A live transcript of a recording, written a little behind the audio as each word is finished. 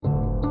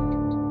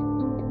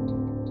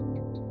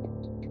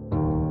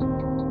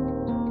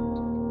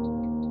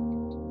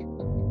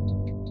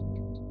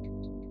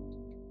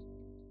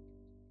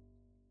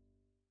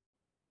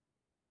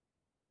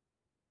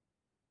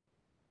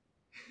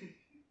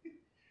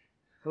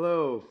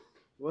Hello.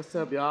 What's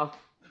up, y'all?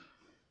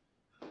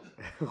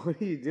 What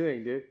are you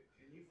doing, dude?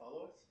 Can you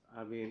follow us?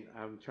 I mean,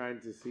 I'm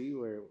trying to see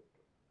where.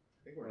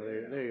 I think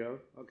we're There you go.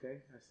 Okay,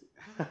 I see.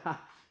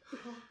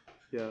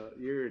 Yo,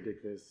 you're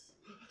ridiculous.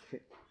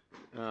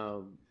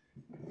 um,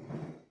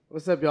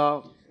 what's up,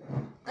 y'all?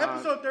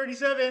 Episode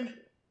 37.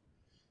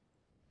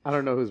 I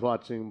don't know who's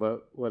watching,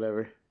 but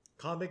whatever.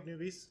 Comic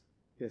newbies.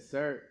 Yes,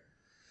 sir.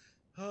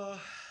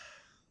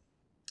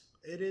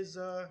 It is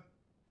a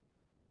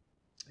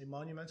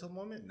monumental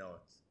moment. No,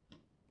 it's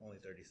only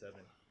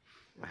 37.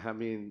 I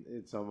mean,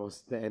 it's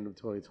almost the end of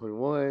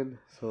 2021,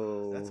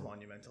 so That's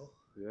monumental.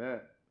 yeah.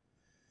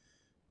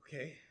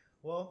 Okay,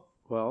 well,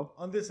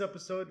 on this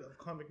episode of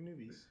Comic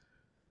Newbies,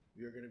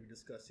 we are going to be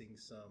discussing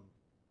some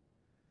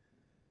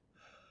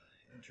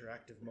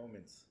interactive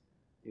moments.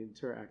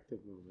 Interactive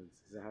moments.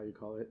 Is that how you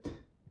call it?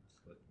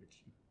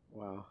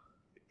 Wow.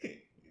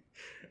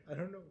 I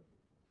don't know.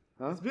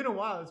 Huh? It's been a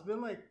while. It's been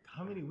like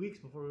how many weeks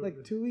before we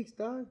Like 2 weeks,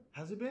 dog.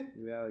 Has it been?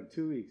 Yeah, like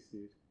 2 weeks,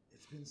 dude.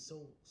 It's been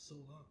so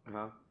long.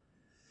 Uh-huh.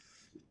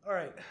 All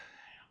right.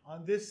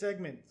 On this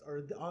segment,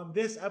 or on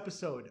this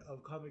episode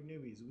of Comic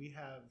Newbies, we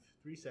have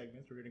 3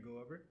 segments we're going to go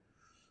over.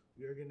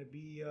 We are going to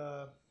be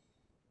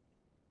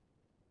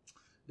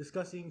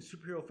discussing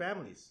superhero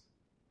families.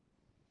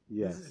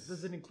 Yes.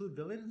 Does it include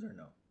villains or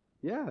no?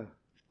 Yeah.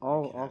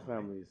 All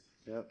families.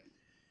 Yep.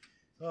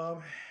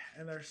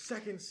 And our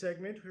second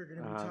segment, we're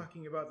going to be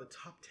talking about the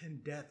top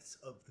 10 deaths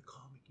of the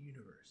comic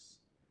universe.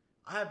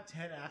 I have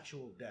 10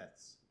 actual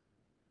deaths.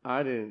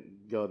 I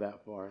didn't go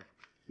that far.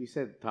 You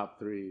said top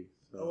 3.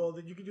 So. Oh, well,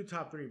 then you can do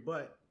top 3,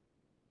 but...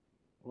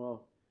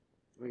 Well,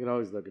 we can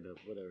always look it up,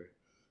 whatever.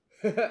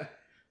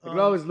 We can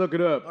always look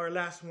it up. Our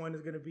last one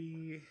is going to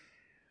be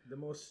the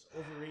most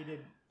overrated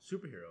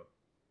superhero,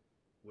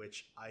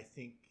 which I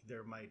think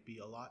there might be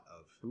a lot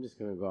of. I'm just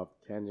going to go off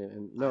the tangent.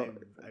 And no,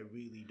 I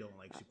really don't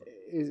like superheroes.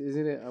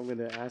 Isn't it? I'm going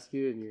to ask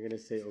you, and you're going to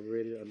say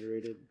overrated,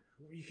 underrated?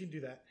 You can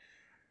do that.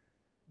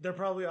 They're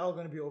probably all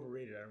going to be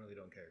overrated. I really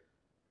don't care.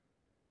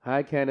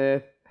 Hi,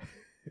 Kenneth.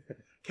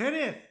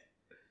 Kenneth!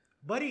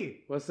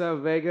 Buddy! What's up,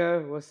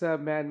 Vega? What's up,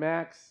 Mad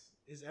Max?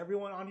 Is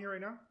everyone on here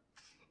right now?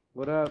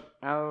 What up,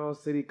 Alamo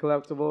City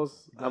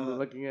Collectibles? I'm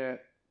looking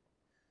at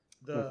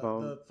my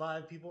phone. The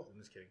 5 people. I'm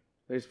just kidding.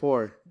 There's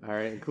 4. All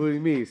right,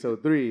 including me, so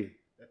 3.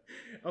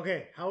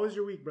 Okay, how was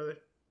your week, brother?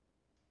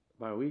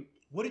 My week?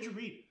 What did you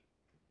read?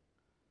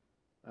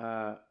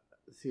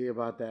 See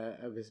about that.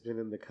 I've just been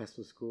in the cusp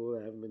of school.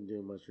 I haven't been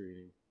doing much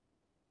reading.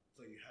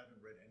 So you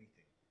haven't read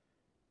anything?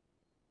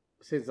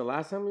 Since the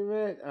last time we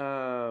met,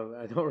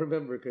 I don't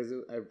remember because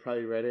I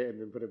probably read it and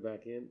then put it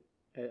back in.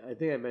 I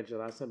think I mentioned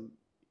last time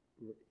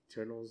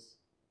Eternals,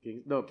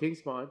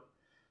 Kingspawn.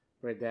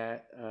 Read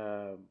that.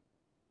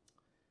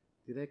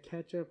 Did I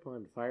catch up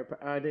on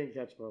Firepower? I didn't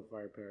catch up on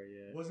Firepower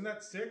yet. Wasn't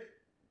that sick?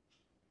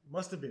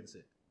 Must have been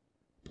sick.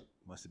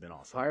 Must have been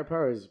awesome.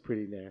 Firepower is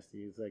pretty nasty.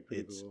 It's like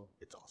pretty cool.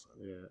 It's awesome.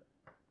 Yeah.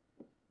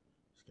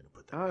 Just gonna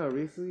put that. I don't know.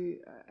 Recently,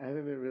 I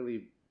haven't been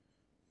really.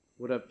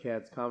 What up,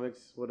 Cats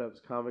Comics? What up,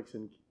 Comics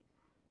and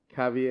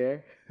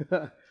Cavier?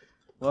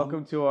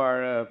 Welcome to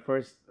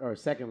our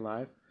second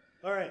live.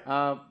 All right.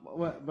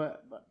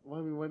 But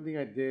one thing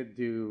I did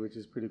do, which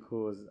is pretty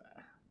cool, is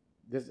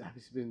this. I've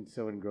just been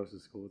so engrossed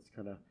with school. It's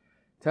kind of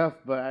tough,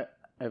 but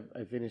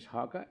I finished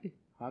Hawkeye.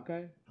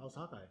 How's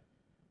Hawkeye?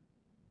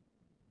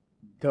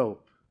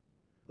 Dope.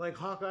 Like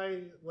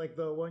Hawkeye, like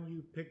the one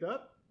you picked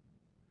up,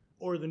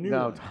 or the new one?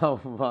 No, one?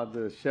 talking about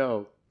the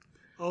show.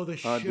 Oh, the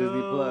show on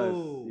Disney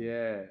Plus.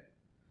 Yeah.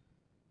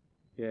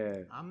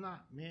 Yeah. I'm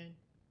not, man.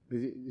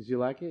 Did you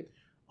like it?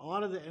 A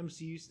lot of the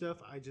MCU stuff,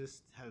 I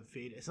just have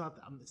faded. It's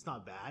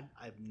not bad.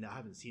 I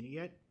haven't seen it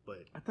yet,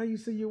 but I thought you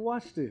said you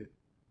watched it.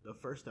 The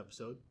first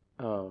episode.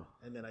 Oh.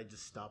 And then I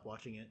just stopped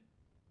watching it.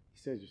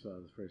 You said you saw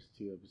the first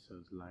 2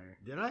 episodes, liar.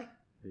 Did I?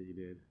 Yeah, you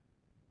did.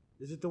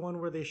 Is it the one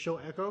where they show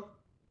Echo?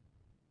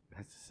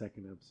 That's the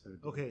second episode.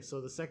 Okay,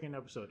 so the second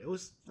episode. It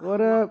was.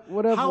 What up,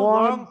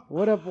 Juan?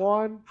 What up,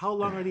 Juan? How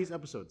long are these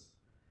episodes?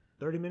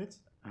 30 minutes?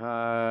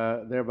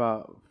 They're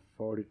about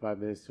 45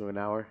 minutes to an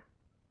hour.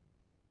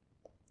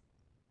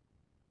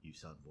 You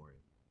sound boring.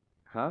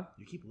 Huh?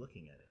 You keep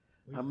looking at it.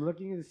 I'm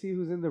looking to see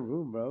who's in the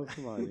room, bro.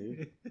 Come on,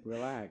 dude.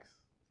 Relax.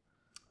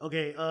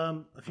 Okay,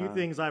 a few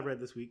things I've read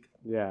this week.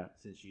 Yeah.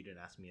 Since you didn't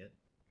ask me yet.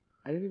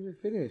 I didn't even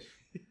finish.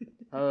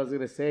 I was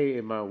going to say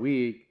in my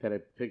week that I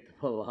picked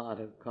up a lot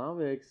of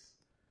comics.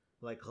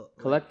 Like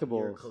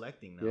collectibles. You're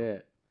collecting now. Yeah.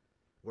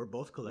 We're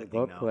both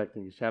collecting now.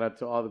 Collecting. Shout out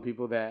to all the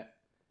people that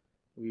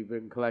we've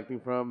been collecting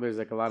from. There's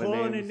like a lot of names.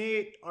 Colin and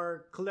Nate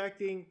are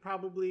collecting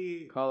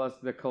probably... Call us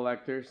the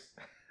collectors.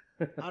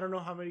 I don't know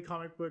how many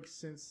comic books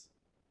since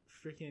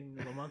freaking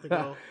a month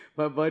ago.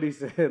 My buddy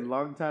said,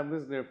 long time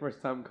listener,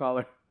 first time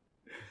caller.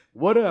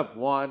 What up,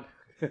 Juan?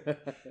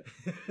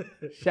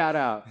 Shout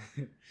out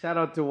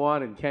to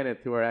Juan and Kenneth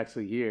who are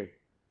actually here.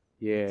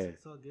 Yeah,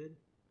 it's all good.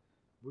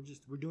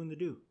 We're doing the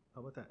do.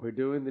 How about that? We're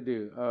doing the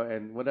do. Oh,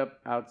 and what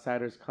up,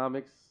 Outsiders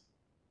Comics?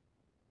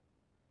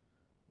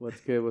 What's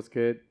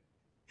good?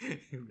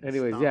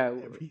 Anyways, yeah.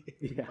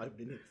 5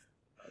 minutes.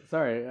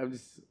 Sorry, I'm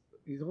just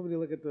You told me to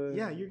look at the.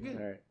 Yeah, you're good.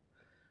 All right.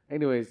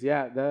 Anyways,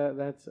 yeah,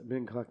 that's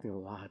been collecting a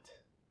lot.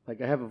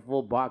 Like I have a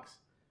full box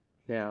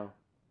now.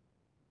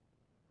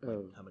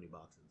 Of How many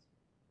boxes?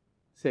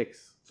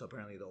 6. So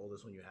apparently the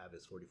oldest one you have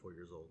is 44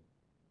 years old.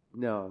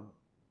 No,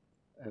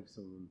 I have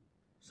some.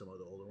 Some of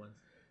the older ones?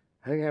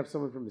 I think I have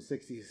someone from the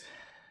 60s.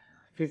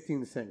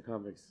 15-cent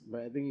comics.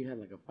 But I think you had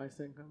like a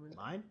 5-cent comic?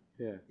 Mine?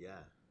 Yeah. Yeah.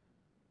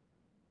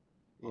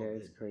 Yeah, Oh,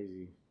 it's good.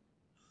 crazy.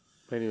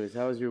 But anyways,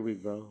 how was your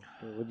week, bro?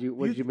 What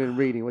you been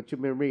reading? What you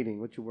been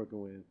reading? What you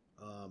working with?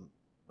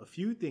 A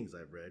few things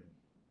I've read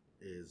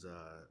is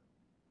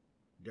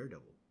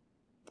Daredevil.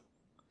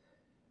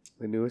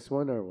 The newest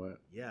one or what?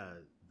 Yeah,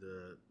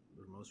 the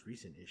most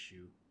recent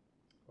issue.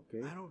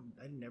 Okay.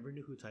 I never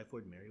knew who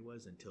Typhoid Mary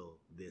was until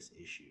this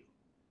issue.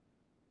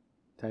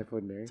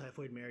 Typhoid Mary?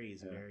 Typhoid Mary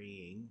is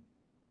marrying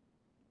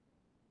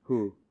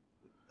Who?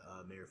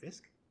 Mayor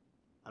Fisk.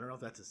 I don't know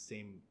if that's the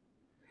same.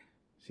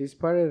 She's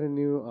part of the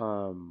new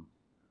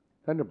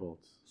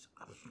Thunderbolts.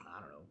 I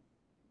don't know.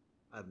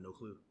 I have no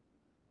clue.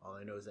 All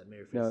I know is that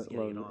Mayor Fisk No, is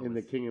getting it on in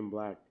with... the King in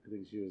Black, I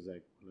think she was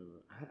like one of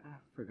the. I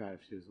forgot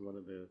if she was one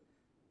of the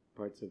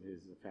parts of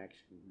his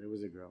faction. There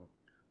was a girl.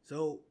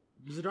 So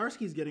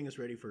Zdarsky's getting us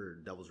ready for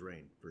Devil's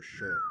Reign for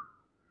sure.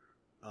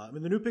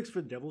 In the new picks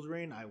for Devil's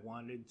Reign, I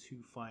wanted to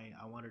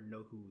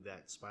know who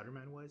that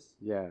Spider-Man was.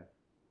 Yeah.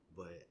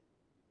 But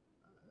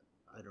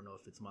I don't know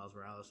if it's Miles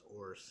Morales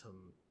or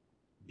some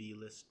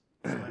B-list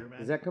Spider-Man.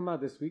 Does that come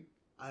out this week?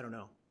 I don't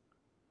know.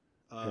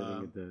 I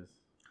think it does.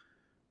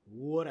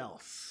 What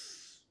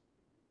else?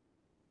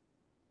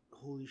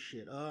 Holy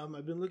shit.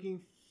 I've been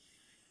looking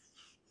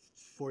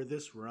for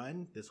this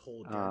run, this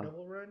whole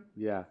Daredevil run.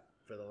 Yeah.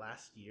 For the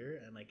last year,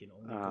 and I can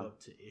only go up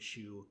to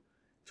issue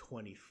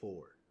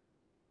 24.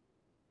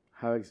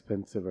 How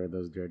expensive are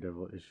those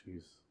Daredevil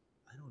issues?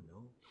 I don't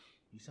know.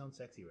 You sound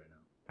sexy right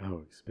now. How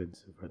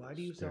expensive are those? Why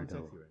do you sound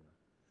sexy right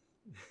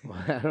now?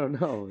 Well, I don't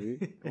know.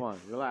 Come on,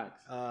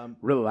 relax.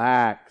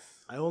 Relax.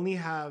 I only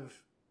have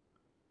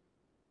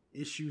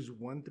issues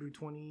 1 through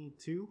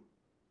 22,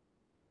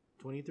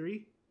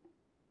 23.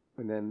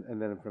 And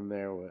then from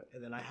there, what?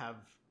 And then I have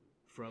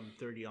from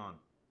 30 on.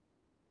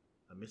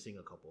 I'm missing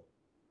a couple.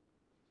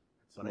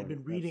 But I've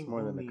been reading more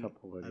only, than a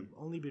couple. I've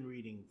only been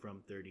reading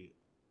from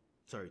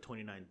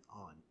 29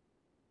 on.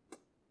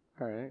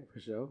 All right, for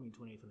sure. I mean,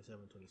 20,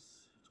 27,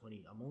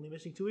 20. I'm only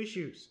missing 2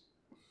 issues.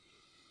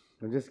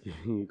 I'm just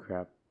giving you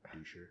crap. Are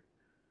you sure?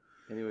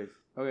 Anyways,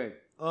 okay.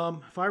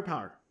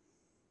 Firepower.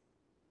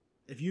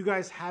 If you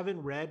guys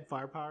haven't read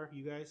Firepower,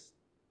 you guys,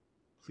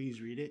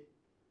 please read it.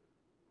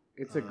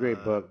 It's a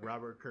great book.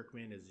 Robert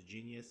Kirkman is a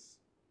genius.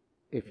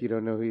 If you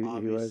don't know who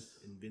he was.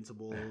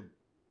 Invincible,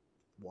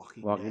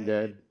 Walking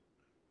Dead.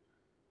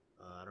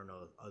 I don't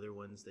know other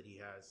ones that he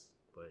has,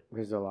 but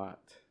there's a lot.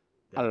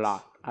 I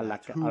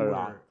like it a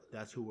lot.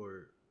 That's who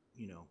we're,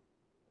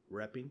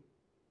 repping.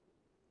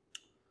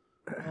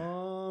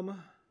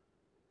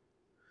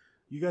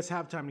 You guys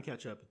have time to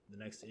catch up. The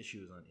next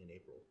issue is in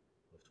April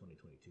of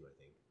 2022, I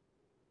think.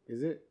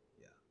 Is it?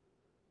 Yeah.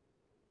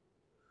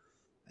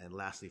 And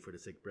lastly, for the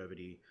sake of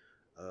brevity,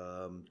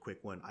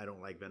 quick one. I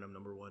don't like Venom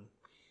 #1.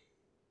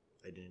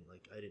 I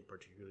didn't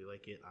particularly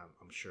like it.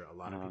 I'm sure a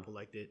lot of people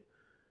liked it.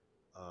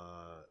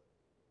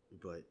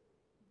 But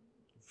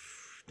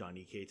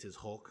Donny Cates'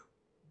 Hulk.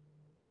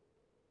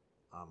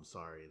 I'm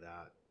sorry,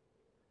 that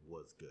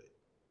was good.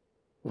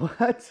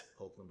 What?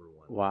 Hulk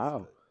 #1.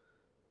 Wow.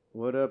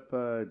 What up,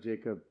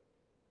 Jacob?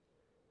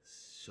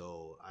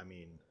 So, I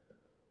mean,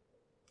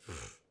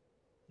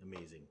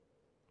 amazing.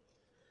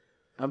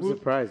 I'm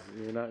surprised.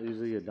 You're not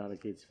usually a Donny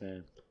Cates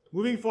fan.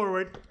 Moving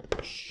forward.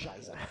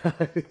 Shiza.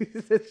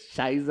 He said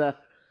Shiza.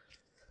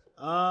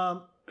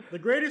 The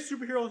greatest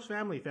superheroes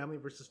family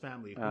versus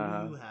family. Who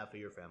do you have for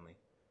your family?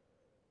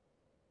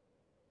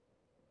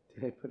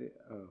 Did I put it?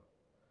 Oh.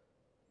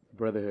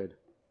 Brotherhood.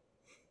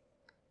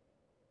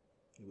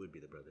 It would be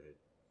the Brotherhood.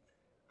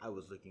 I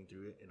was looking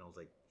through it and I was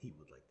like, he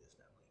would like this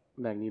family.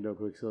 Magneto,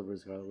 Quicksilver,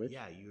 Scarlet Witch.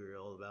 Yeah, you were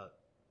all about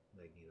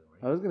Magneto,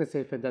 right? I was gonna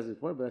say Fantastic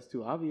Four, but that's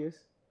too obvious.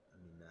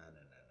 I mean, nah.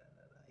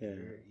 Yeah.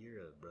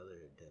 You're a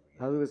Brotherhood type of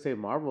guy. I was gonna say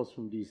Marvel's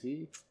from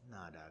DC.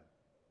 Nah, dog.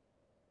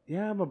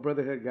 Yeah, I'm a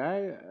Brotherhood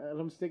guy, and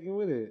I'm sticking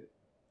with it.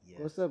 Yes.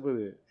 What's up with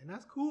it? And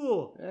that's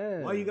cool.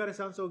 Yeah. Why you gotta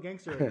sound so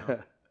gangster right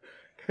now?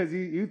 Because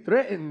you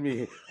threatened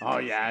me. Oh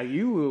yeah,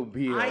 you will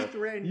be. I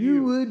threatened you.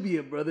 you. Would be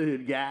a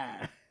Brotherhood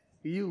guy.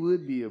 You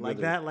would be a like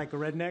that, like a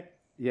redneck.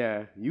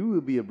 Yeah, you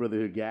would be a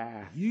Brotherhood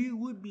guy. You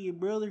would be a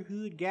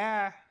Brotherhood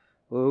guy.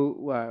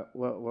 Well,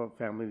 what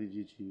family did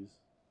you choose?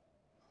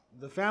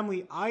 The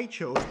family I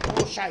chose.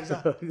 Oh,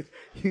 Shiza.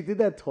 You did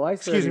that twice.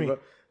 Excuse me. Bro.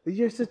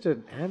 You're such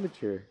an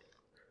amateur.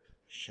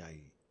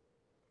 Shy.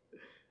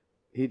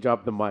 He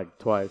dropped the mic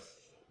twice,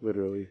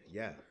 literally.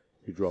 Yeah.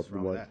 He dropped the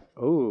wrong with mic. that?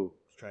 Oh.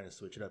 Just trying to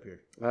switch it up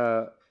here.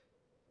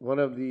 One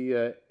of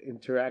the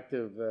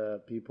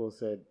interactive people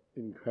said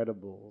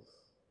Incredibles.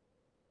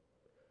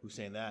 Who's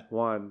saying that?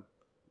 Juan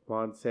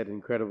said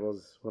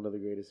Incredibles, one of the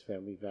greatest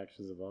family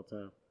factions of all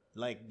time.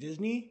 Like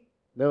Disney?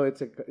 No,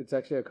 it's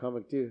actually a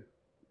comic too.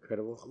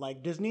 Incredibles.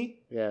 Like Disney?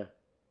 Yeah.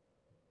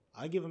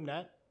 I give him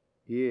that.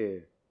 Yeah,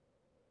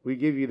 we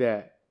give you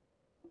that.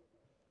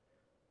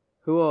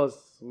 Who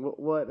else?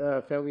 What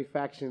family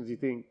factions do you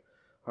think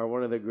are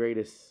one of the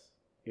greatest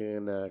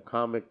in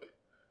comic?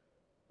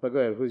 But go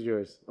ahead. Who's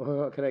yours?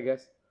 Can I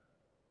guess?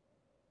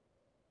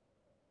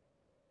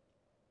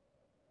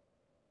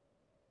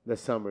 The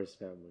Summers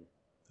family.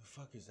 The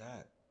fuck is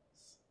that?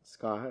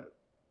 Scott.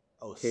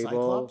 Oh,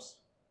 Cable,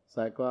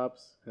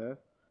 Cyclops. Huh?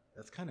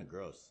 That's kind of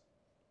gross.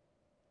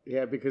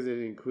 Yeah, because it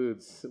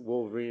includes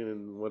Wolverine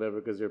and whatever,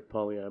 because they're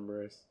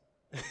polyamorous.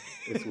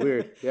 It's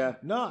weird. Yeah.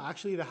 No,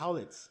 actually, the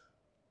Howlets.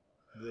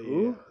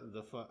 Who?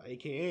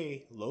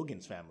 AKA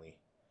Logan's family.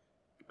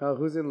 Oh,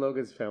 who's in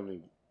Logan's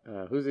family?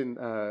 Who's in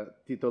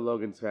Tito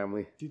Logan's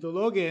family? Tito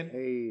Logan.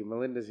 Hey,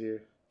 Melinda's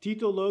here.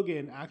 Tito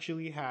Logan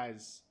actually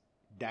has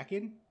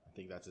Dakin. I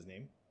think that's his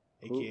name.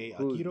 AKA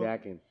Who's Akito.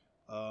 Dakin?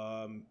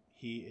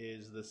 He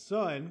is the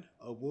son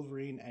of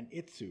Wolverine and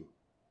Itsu.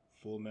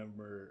 Full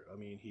member. I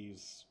mean,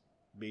 he's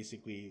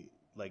basically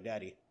like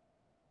Daddy.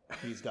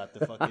 He's got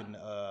the fucking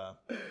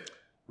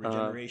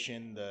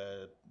regeneration,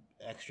 the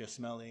extra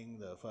smelling,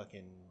 the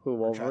fucking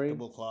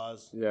retractable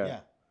claws.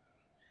 Yeah.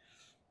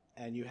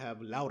 And you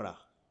have Laura.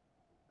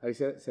 How you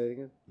say it? Say it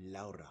again.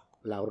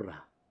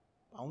 Laura.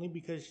 Only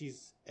because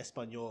she's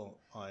Espanol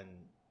on.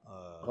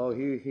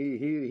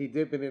 He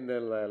dipping in the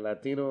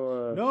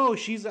Latino. No,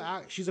 she's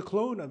a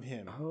clone of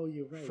him. Oh,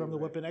 you're right. From the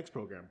right. Weapon X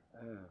program.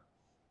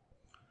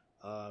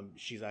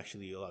 She's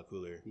actually a lot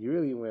cooler. You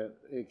really went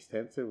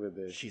extensive with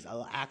this. She's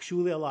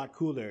actually a lot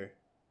cooler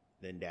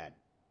than Dad.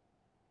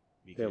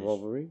 Than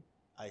Wolverine?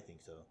 I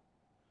think so.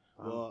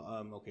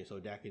 Wow. Well, okay, so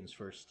Dakin's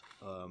first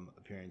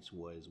appearance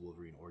was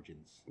Wolverine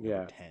Origins,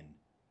 number 10.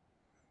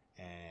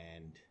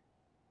 And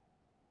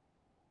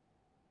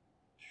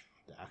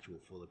the actual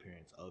full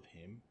appearance of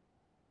him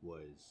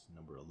was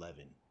number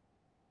 11.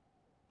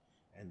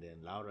 And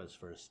then Laura's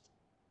first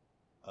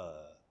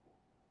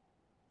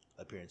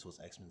appearance was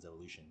X-Men's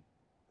Evolution,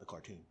 the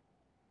cartoon.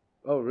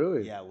 Oh,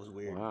 really? Yeah, it was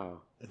weird.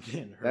 Wow. And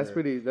then that's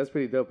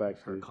pretty dope,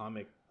 actually. Her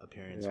comic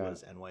appearance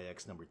was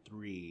NYX number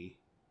 3.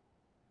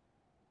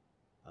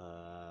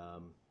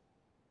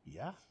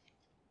 Yeah.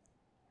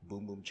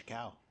 Boom Boom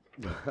Chicao.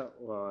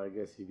 Well, I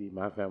guess you beat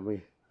my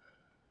family.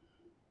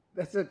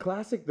 That's a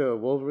classic, though.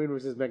 Wolverine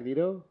versus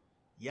Magneto.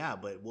 Yeah,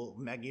 but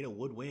Magneto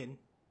would win.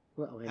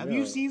 Well, Have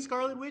you seen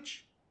Scarlet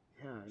Witch?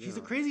 Yeah, she's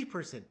a crazy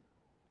person.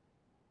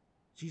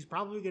 She's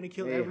probably gonna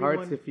kill everyone.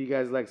 Hearts, if you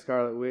guys like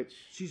Scarlet Witch.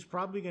 She's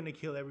probably gonna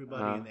kill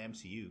everybody in the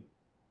MCU.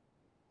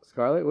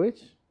 Scarlet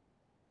Witch?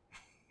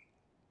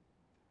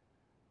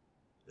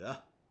 Yeah.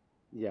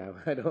 Yeah,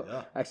 I don't.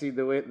 Yeah. Actually,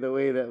 the way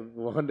that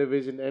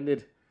WandaVision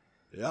ended.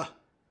 Yeah.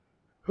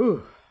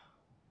 Whew.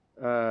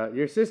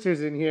 Your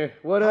sister's in here.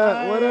 What up?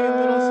 Hi, what up,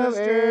 little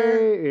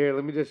sister? Hey. Here,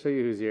 let me just show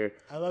you who's here.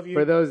 I love you.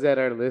 For those that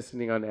are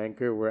listening on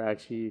Anchor, we're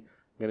actually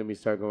gonna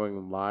start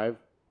going live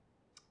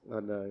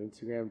on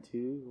Instagram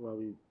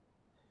too.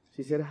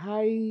 She said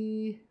hi.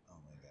 Oh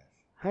my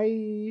gosh. Hi.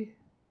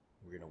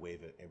 We're gonna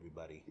wave at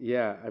everybody.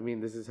 Yeah, I mean,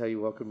 this is how you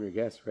welcome your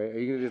guests, right? Are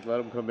you gonna just let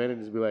them come in and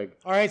just be like,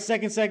 "All right,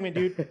 second segment,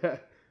 dude."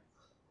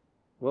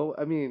 Well,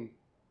 I mean,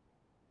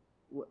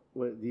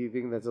 what do you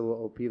think? That's a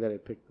little OP that I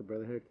picked the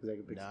Brotherhood because I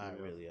can pick. Nah,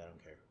 really, I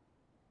don't care.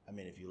 I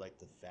mean, if you like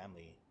the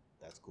family,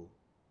 that's cool.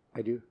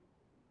 I do.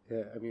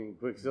 Yeah, I mean,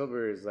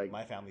 Quicksilver is like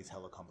my family's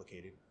hella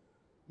complicated.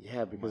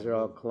 Yeah, because they're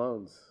all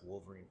clones.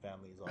 Wolverine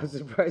family's all. I'm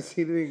surprised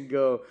he didn't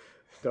go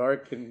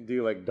dark and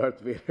do like Darth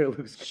Vader,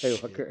 Luke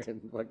Skywalker,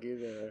 and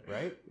fucking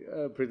right?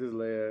 Princess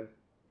Leia.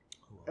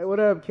 Hey,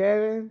 what up,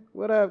 Kevin?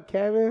 What up,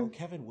 Kevin? Oh,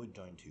 Kevin would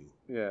join too.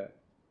 Yeah.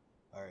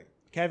 All right,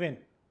 Kevin.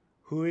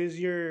 Who is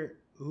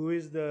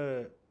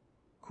the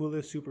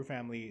coolest super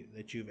family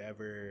that you've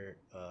ever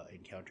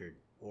encountered,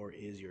 or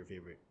is your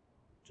favorite?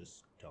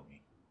 Just tell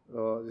me.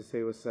 Oh, I'll just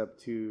say what's up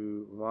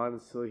to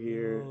Juan's still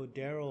here. Oh,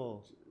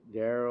 Daryl.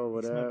 Daryl,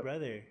 what up? He's my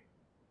brother.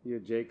 Yeah,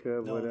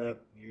 Jacob, no, what like,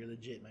 up? You're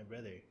legit my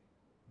brother.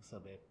 What's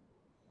up, babe?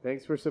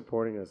 Thanks for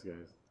supporting us,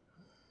 guys.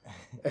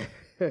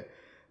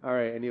 All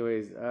right,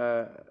 anyways.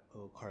 Oh,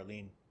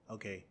 Carlene.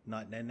 Okay,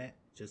 not Nanette.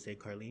 Just say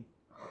Carlene.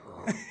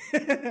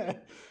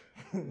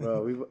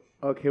 Well,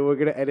 we're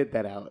gonna edit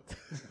that out.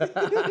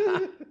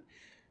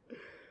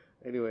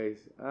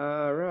 Anyways,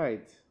 all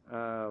right.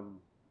 We're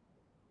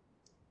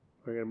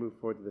gonna move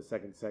forward to the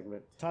second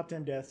segment. Top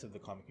 10 deaths of the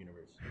comic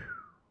universe.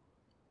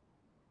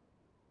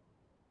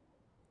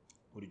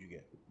 What did you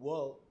get?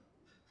 Well,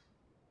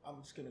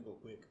 I'm just gonna go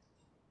quick.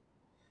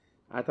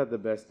 I thought the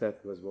best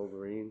death was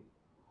Wolverine.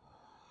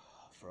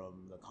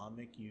 From the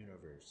comic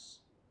universe.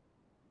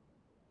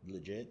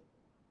 Legit?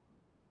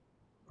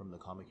 From the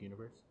comic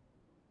universe?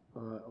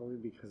 Only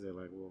because I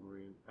like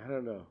Wolverine. I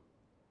don't know.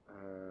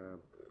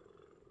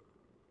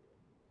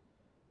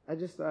 I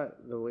just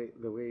thought the way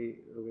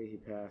he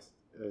passed,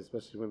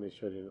 especially when they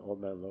showed it in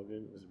Old Man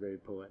Logan, was very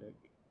poetic.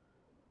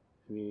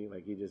 I mean,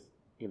 like he just,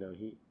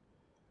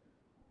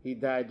 he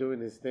died doing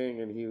his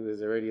thing, and he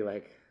was already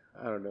like,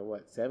 I don't know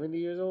what, 70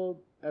 years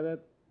old at that,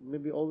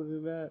 maybe older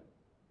than that.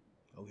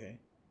 Okay.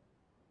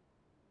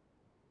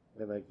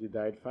 And like you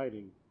died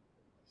fighting.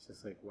 It's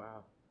just like,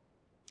 wow.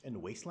 In the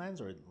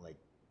wastelands or like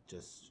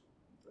just?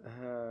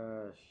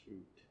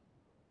 Shoot.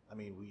 I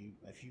mean,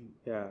 if you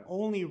Yeah,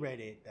 only read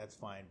it, that's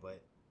fine.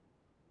 But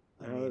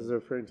I I was mean,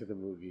 referring to the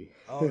movie.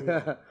 oh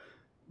yeah.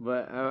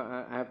 But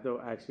I have to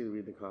actually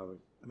read the comic.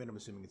 I mean, I'm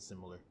assuming it's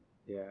similar.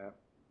 Yeah.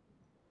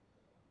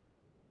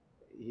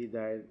 He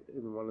died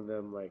in one of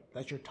them, like,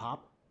 That's your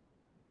top?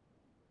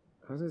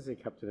 I was gonna say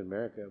Captain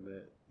America,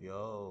 but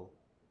Yo.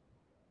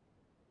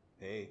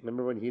 Hey.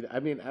 remember when I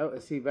mean, I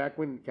see back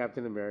when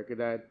Captain America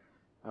died,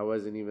 I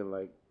wasn't even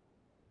like,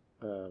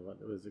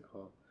 what was it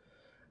called?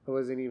 I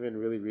wasn't even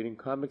really reading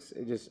comics.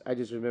 I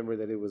just remember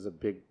that it was a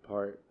big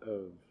part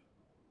of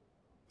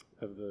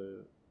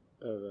the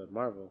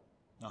Marvel,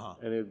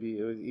 and it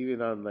was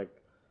even on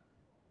like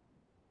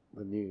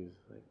the news,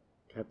 like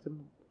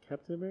Captain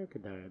America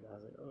died. I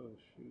was like, oh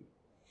shoot,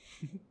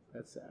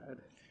 that's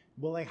sad.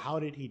 Well, like, how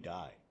did he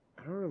die?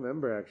 I don't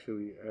remember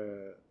actually.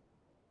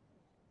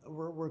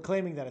 We're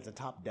claiming that it's a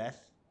top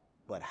death,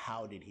 but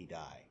how did he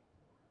die?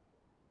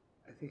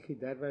 I think he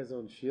died by his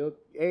own shield.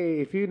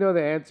 Hey, if you know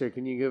the answer,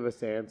 can you give us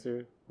the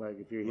answer? Like,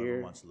 if you're Whoever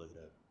here, wants to look it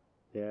up.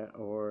 yeah,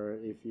 or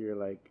if you're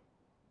like,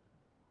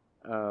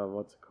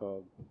 what's it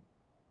called?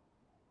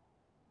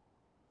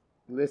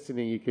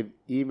 Listening, you could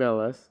email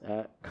us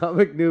at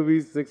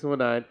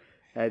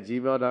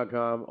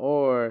comicnewbies619@gmail.com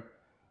or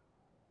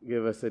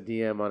give us a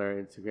DM on our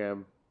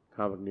Instagram,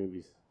 Comic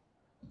Newbies.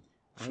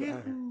 I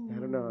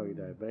don't know how he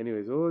died, but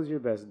anyways, what was your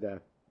best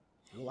death?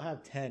 Well, I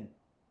have 10.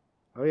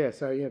 Oh yeah,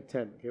 sorry, you have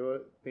 10. Okay, well,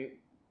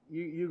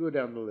 you go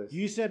down the list.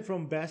 You said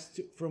from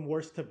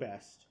worst to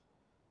best,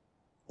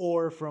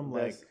 or from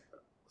Best. like.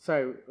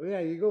 Sorry,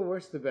 yeah, you go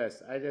worst to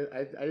best. I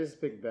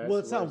just picked best. Well,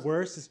 it's not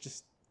worst. It's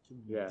just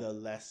Yeah. the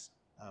less.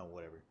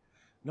 Whatever.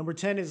 Number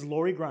 10 is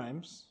Lori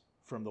Grimes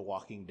from The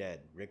Walking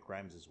Dead. Rick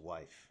Grimes'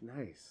 wife.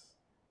 Nice.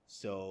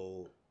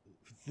 So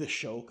the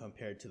show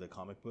compared to the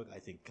comic book, I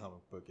think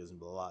comic book is a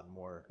lot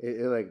more.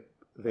 It Like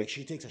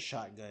she takes a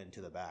shotgun to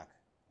the back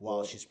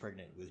while she's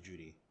pregnant with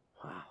Judy.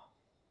 Wow.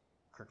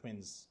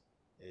 Kirkman's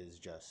is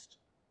just.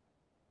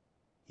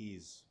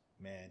 He's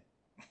man.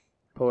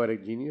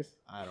 Poetic genius.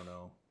 I don't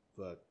know,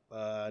 but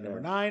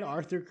number 9,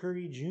 Arthur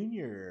Curry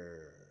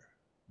Jr.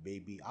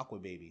 Baby Aqua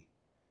Baby.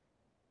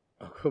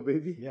 Uncle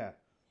Baby. Yeah,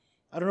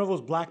 I don't know if it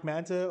was Black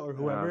Manta or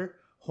whoever.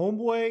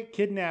 Homeboy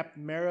kidnapped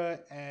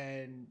Mara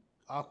and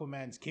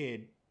Aquaman's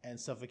kid and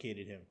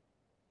suffocated him.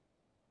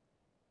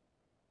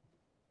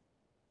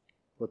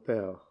 What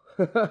the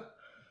hell?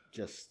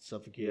 Just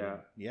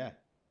suffocated. Yeah.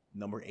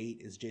 Number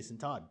 8 is Jason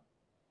Todd.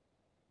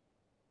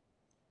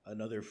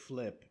 Another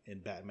flip in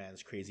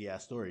Batman's crazy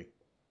ass story.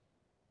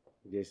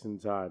 Jason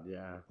Todd.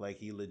 Yeah. Like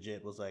he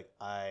legit was like,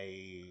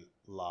 I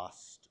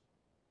lost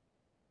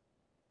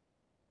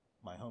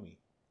my homie,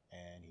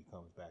 and he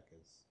comes back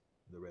as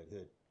the Red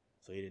Hood.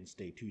 So he didn't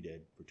stay too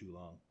dead for too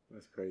long.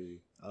 That's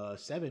crazy.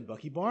 7,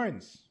 Bucky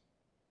Barnes.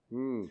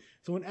 Hmm.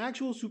 So an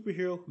actual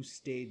superhero who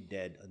stayed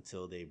dead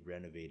until they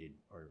renovated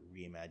or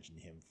reimagined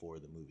him for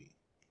the movie.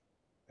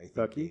 I think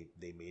Bucky?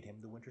 they made him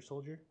the Winter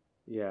Soldier.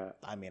 Yeah.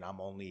 I mean, I'm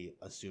only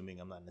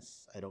assuming. I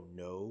don't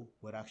know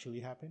what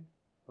actually happened.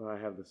 Well, I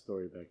have the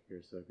story back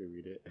here, so I could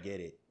read it. Get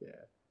it?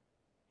 Yeah.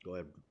 Go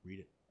ahead, read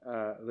it.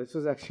 This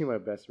was actually my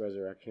best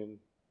resurrection.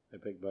 I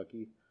picked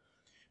Bucky.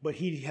 But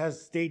he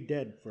has stayed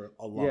dead for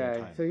a long time.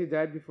 Yeah, so he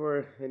died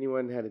before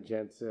anyone had a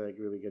chance to like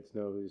really get to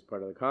know who was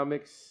part of the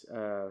comics.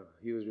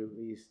 He was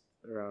released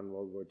around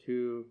World War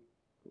II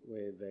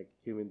with like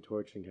Human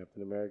Torch and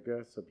Captain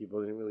America, so people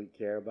didn't really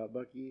care about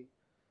Bucky.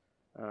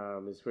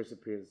 His first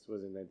appearance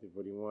was in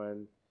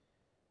 1941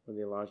 when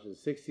they launched in the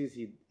 60s.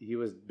 He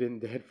was been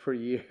dead for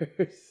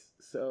years.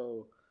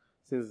 So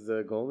since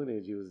the Golden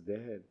Age, he was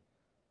dead.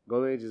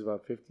 Golden Age is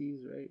about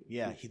 50s, right?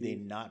 Yeah, 60s. they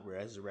not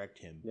resurrect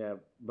him. Yeah,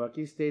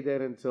 Bucky stayed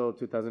dead until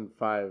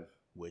 2005.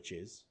 Which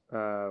is?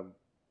 That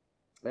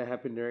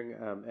happened during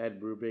Ed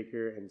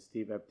Brubaker and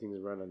Steve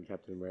Epstein's run on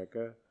Captain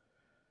America.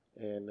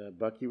 And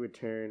Bucky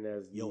returned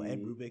as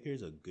Ed Brubaker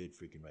is a good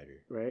freaking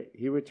writer. Right?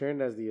 He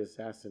returned as the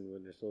assassin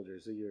Winter Soldier,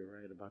 so you're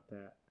right about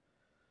that.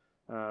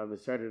 It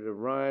started to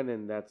run,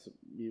 and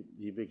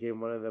he became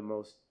one of the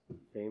most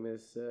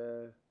famous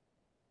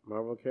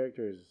Marvel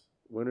characters.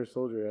 Winter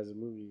Soldier as a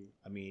movie.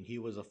 I mean, he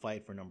was a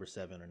fight for number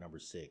 7 or number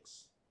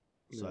 6.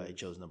 So I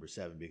chose number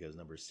 7 because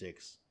number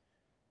 6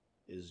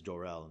 is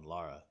Jor-El and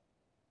Lara,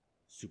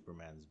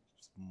 Superman's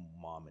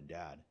mom and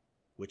dad,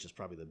 which is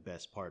probably the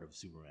best part of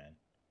Superman.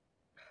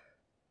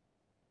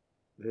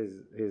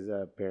 His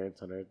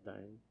parents on Earth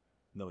dying.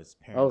 No, his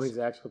parents. Oh, his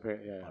actual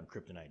parents, yeah. On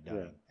Kryptonite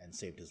dying and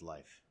saved his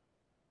life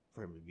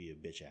for him to be a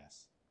bitch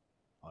ass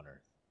on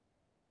Earth.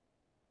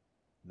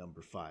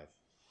 Number 5.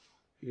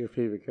 Your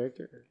favorite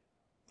character?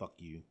 Fuck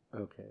you.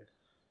 Okay.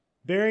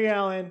 Barry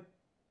Allen.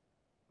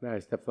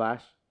 Nice. The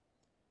Flash.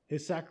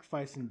 His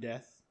sacrifice and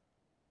death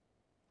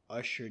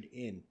ushered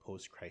in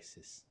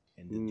post-crisis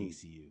in the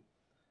DCU.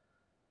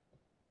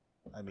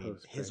 I mean,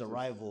 his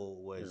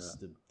arrival was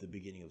the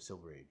beginning of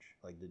Silver Age.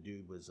 Like, the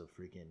dude was a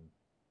freaking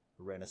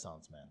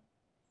Renaissance man.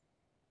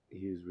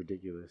 He was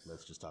ridiculous.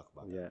 Let's just talk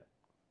about that.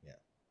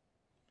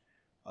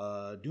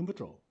 Yeah. Doom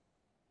Patrol.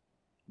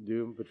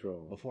 Doom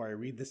Patrol. Before I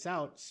read this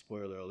out,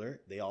 spoiler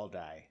alert, they all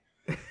die.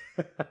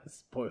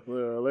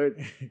 Spoiler alert,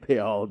 they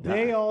all die.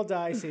 They all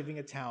die saving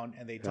a town,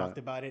 and they talked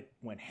about it,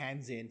 went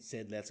hands in,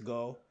 said, let's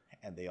go,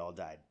 and they all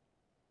died.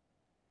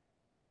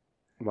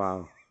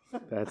 Wow.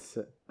 That's...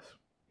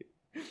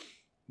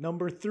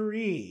 Number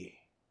 3,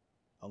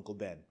 Uncle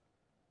Ben.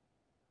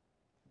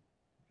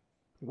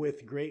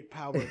 With great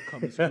power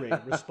comes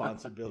great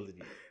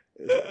responsibility.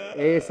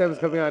 ASM's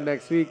coming out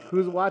next week.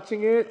 Who's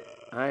watching it?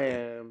 I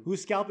am.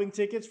 Who's scalping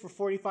tickets for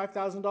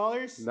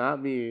 $45,000?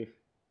 Not me.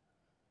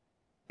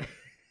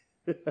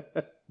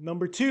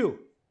 Number 2,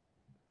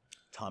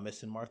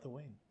 Thomas and Martha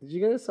Wayne. Did you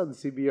get us on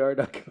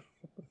CBR.com?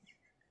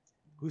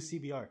 Who's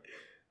CBR?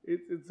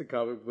 It's a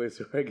comic place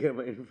where I get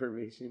my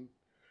information.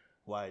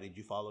 Why? Did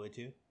you follow it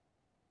too?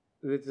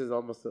 This is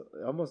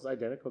almost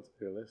identical to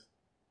your list.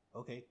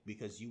 Okay,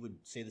 because you would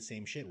say the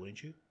same shit,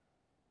 wouldn't you?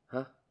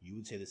 Huh? You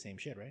would say the same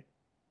shit, right?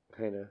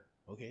 Kinda.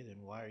 Okay,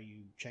 then why are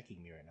you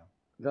checking me right now?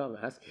 No,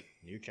 I'm asking.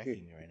 You're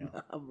checking me right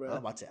now. Nah, bro. I'm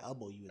about to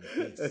elbow you in the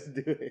face. Let's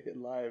do it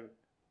live.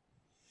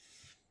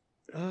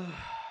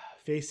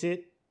 Face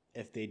it,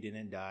 if they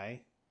didn't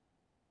die,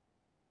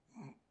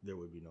 there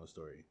would be no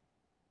story.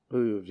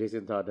 Ooh, if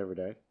Jason Todd never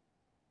died?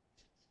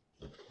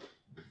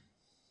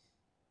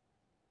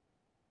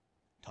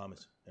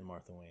 Thomas and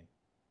Martha Wayne.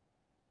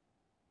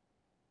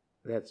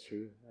 That's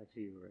true.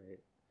 Actually, you're right.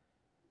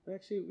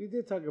 Actually, we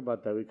did talk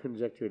about that. We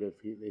conjectured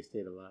if they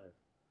stayed alive.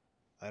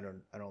 I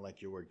don't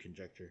like your word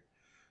conjecture.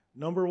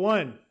 Number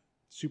 1,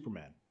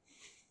 Superman.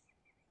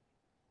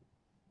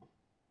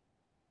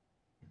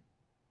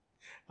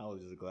 I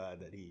was just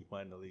glad that he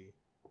finally,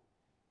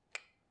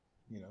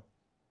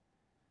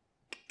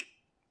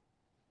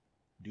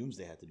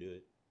 Doomsday had to do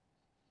it.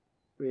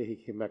 Wait, he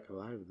came back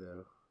alive,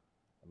 though.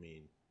 I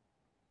mean,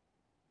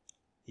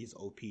 he's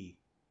OP.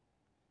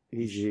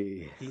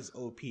 He's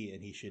OP,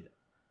 and he should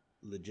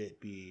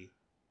legit be.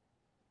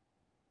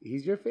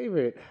 He's your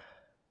favorite.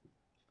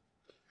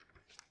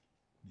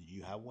 Did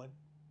you have one?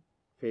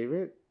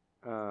 Favorite?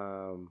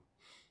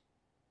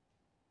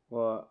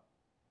 Well,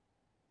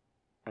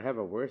 I have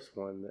a worse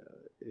one.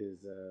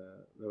 Is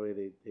the way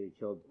they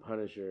killed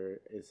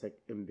Punisher. It's like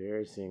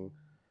embarrassing.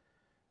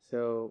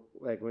 So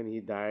like when he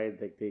died,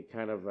 like they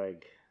kind of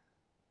like,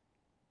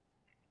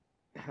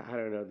 I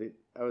don't know.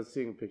 I was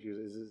seeing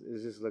pictures.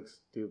 It just looks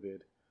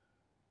stupid,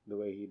 the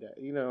way he died.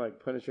 Like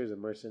Punisher's a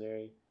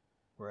mercenary,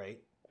 right?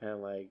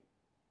 And like,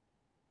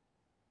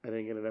 I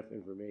didn't get enough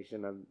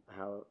information on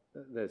how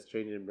the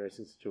strange and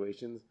embarrassing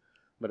situations.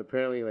 But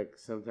apparently, like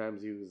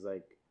sometimes he was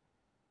like,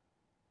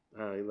 I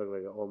don't know, he looked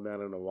like an old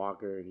man on a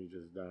walker, and he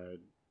just died.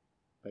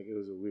 Like it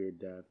was a weird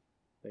death.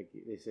 Like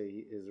they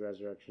say, his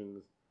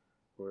resurrections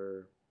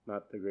were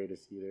not the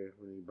greatest either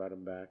when he brought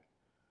him back,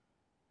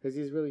 because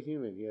he's really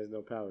human. He has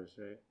no powers,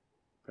 right?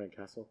 Frank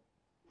Castle.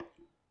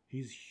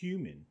 He's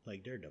human,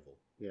 like Daredevil.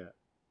 Yeah,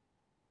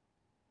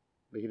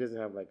 but he doesn't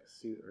have like a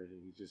suit or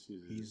anything. He just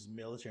uses. He's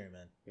military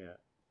man. Yeah,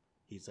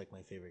 he's like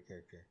my favorite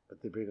character.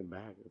 But they bring him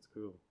back. That's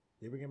cool.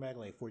 They bring him back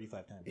like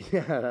 45 times.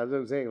 Yeah, that's what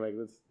I'm saying. Like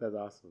that's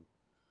awesome.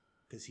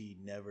 Because he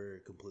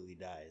never completely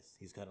dies.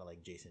 He's kind of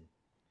like Jason.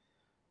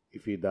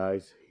 If he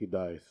dies, he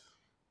dies.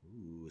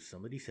 Ooh,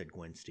 somebody said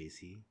Gwen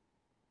Stacy.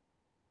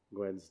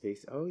 Gwen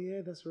Stacy. Oh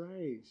yeah, that's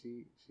right.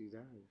 She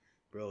died.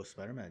 Bro,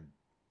 Spider-Man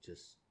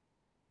just.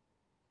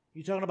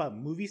 You talking about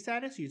movie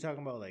status? Or you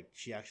talking about like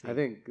she actually? I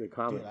think the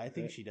comic. Dude, I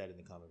think right? she died in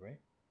the comic, right?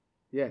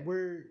 Yeah.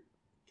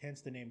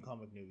 Hence the name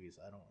comic movies.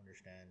 I don't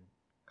understand.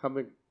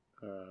 Comic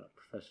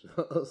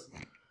professionals.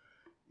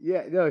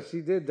 Yeah, no,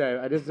 she did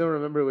die. I just don't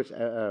remember which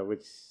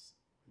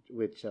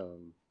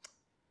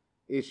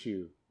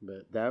issue,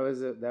 but that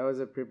was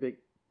a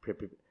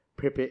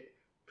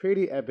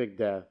pretty epic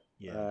death.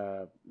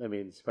 Yeah. I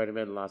mean,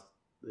 Spider-Man lost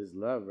his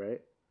love,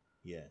 right?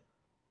 Yeah.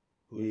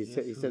 He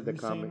said the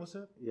comic. What's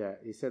up? Yeah,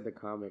 he said the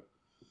comic.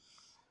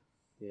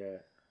 Yeah.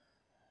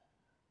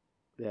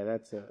 Yeah,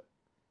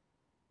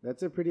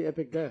 that's a pretty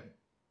epic death.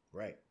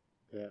 Right.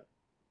 Yeah.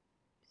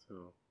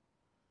 So.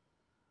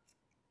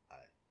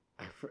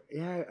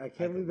 I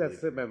can't believe that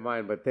slipped my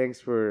mind, but thanks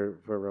for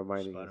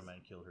reminding Spider-Man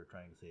us. killed her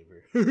trying to save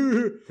her.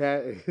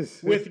 That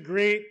is With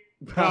great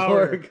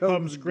power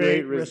comes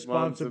great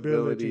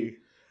responsibility.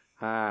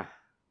 Ah,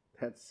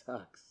 that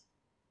sucks.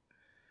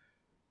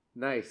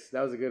 Nice.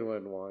 That was a good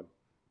one, Juan.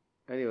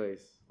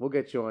 Anyways, we'll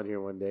get you on here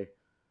one day.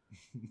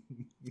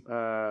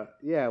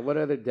 Yeah, what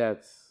other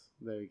deaths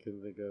that we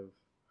can think of?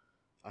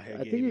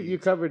 I think you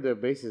covered the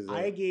bases there.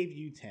 I gave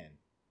you 10.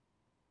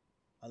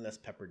 Unless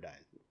Pepper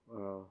died.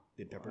 Oh.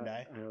 Did Pepper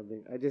die? I don't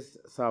think. I just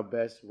saw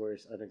best,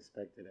 worst,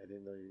 unexpected. I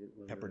didn't know you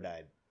didn't. Pepper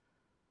died.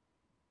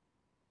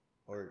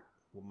 Or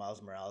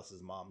Miles Morales'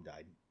 mom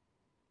died.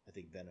 I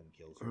think Venom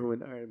kills her. Or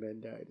when Iron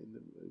Man died in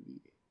the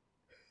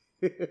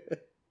movie.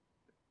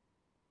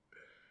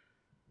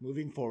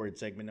 Moving forward,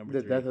 segment number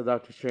 3. The death of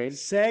Doctor Strange?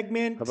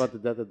 How about the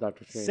death of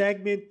Doctor Strange?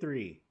 Segment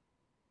 3.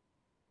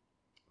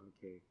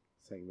 Okay,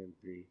 segment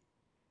 3.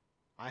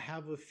 I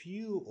have a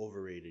few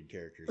overrated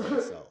characters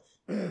myself.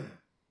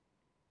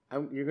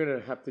 You're going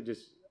to have to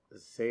just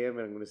say them,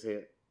 and I'm going to say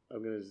it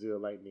I'm gonna just do a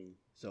lightning.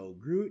 So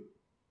Groot.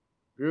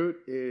 Groot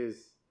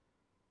is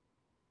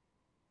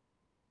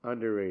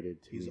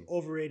underrated to He's me.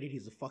 overrated.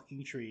 He's a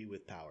fucking tree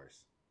with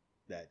powers.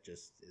 That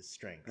just is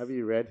strength. Have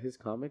you read his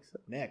comics?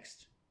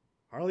 Next,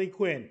 Harley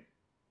Quinn.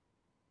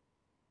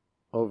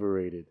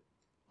 Overrated.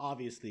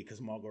 Obviously,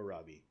 because Margot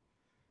Robbie.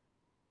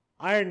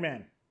 Iron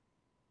Man.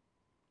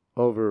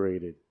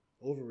 Overrated.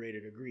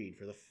 Overrated. Agreed.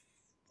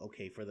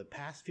 For the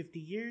past 50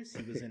 years,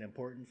 he was an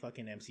important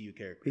fucking MCU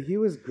character. But he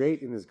was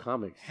great in his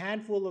comics.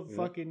 Handful of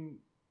fucking.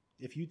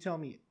 If you tell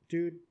me,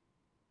 dude,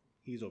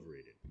 he's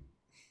overrated.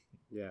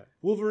 Yeah.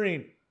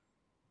 Wolverine.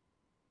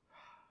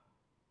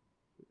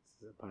 This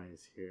is a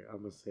bias here. I'm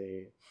gonna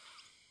say.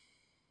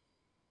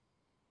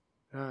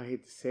 I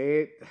hate to say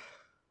it.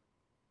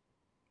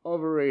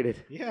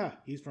 Overrated. Yeah,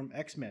 he's from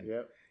X-Men.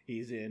 Yep.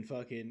 He's in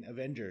fucking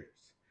Avengers.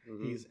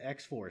 Mm-hmm. He's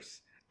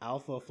X-Force,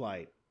 Alpha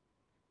Flight,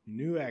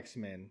 New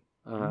X-Men,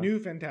 Uh-huh. New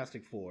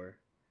Fantastic Four,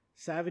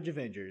 Savage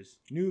Avengers,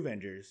 New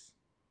Avengers.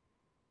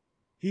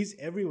 He's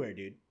everywhere,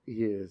 dude.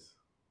 He is.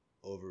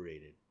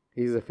 Overrated.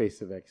 He's the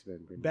face of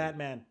X-Men.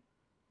 Batman.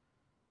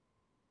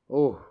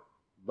 Oh,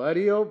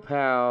 buddy, oh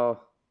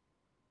pal.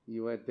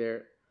 You went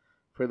there.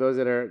 For those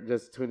that are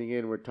just tuning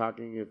in, we're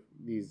talking if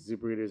these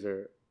superheroes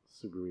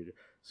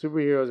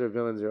or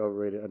villains are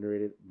overrated,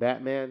 underrated.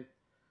 Batman.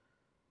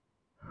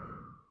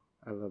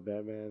 I love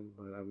Batman,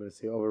 but I'm going to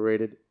say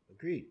overrated.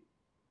 Agreed.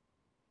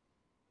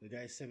 The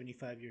guy's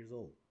 75 years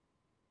old.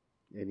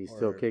 And he's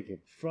still kicking.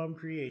 From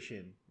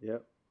creation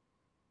Yep.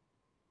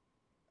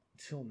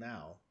 till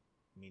now.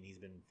 I mean, he's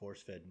been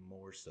force-fed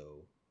more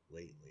so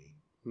lately.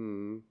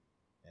 Hmm.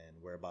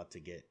 And we're about to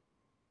get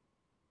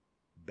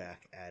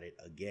back at it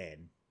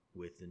again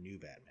with the new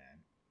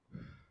Batman.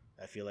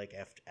 I feel like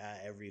after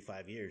every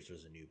 5 years,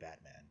 there's a new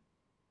Batman.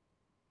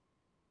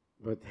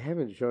 But they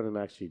haven't shown him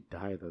actually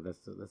die, though. That's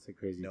the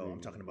crazy thing. No,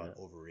 I'm talking about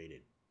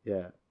overrated.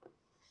 Yeah.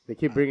 They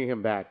keep bringing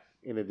him back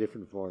in a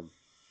different form.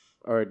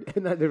 Or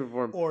not different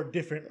form. Or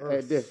different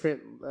Earths. A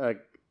different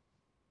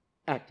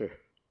actor.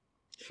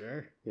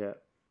 Sure. Yeah.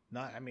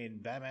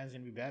 Batman's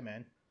going to be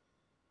Batman.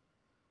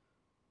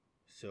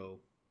 So.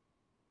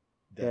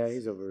 Yeah,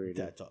 he's overrated.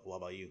 That's all. What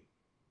about you?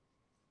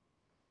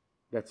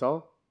 That's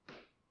all?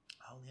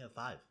 I only have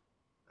 5.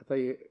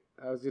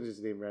 I was going to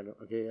just name random.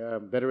 Okay,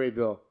 Better Ray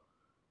Bill.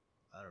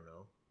 I don't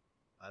know.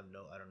 I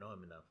don't know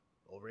him enough.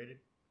 Overrated?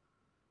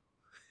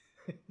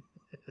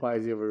 Why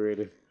is he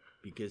overrated?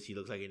 Because he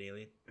looks like an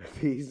alien.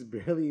 He's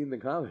barely in the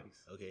comics.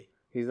 Okay.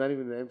 He's not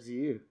even in the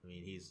MCU. I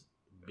mean, he's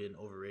been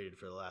overrated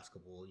for the last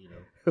couple,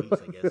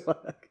 weeks, I guess.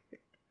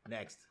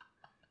 Next.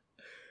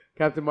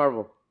 Captain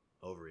Marvel.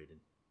 Overrated.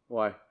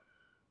 Why?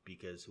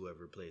 Because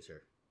whoever plays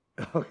her.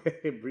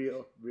 Okay, Brie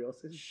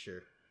Olsen?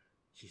 Sure.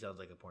 She sounds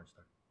like a porn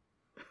star.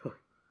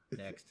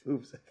 Next.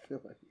 Oops, I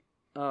feel like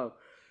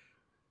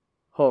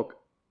Hulk.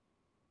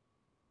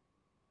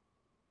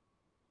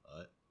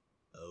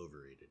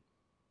 Overrated.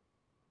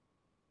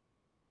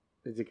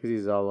 Is it because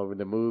he's all over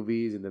the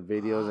movies and the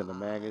videos and the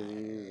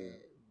magazines?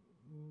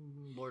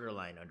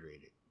 Borderline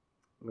underrated.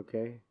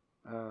 Okay.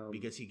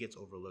 Because he gets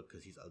overlooked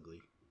because he's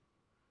ugly.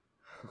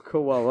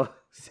 Koala.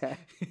 Sad.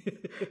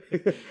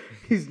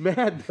 He's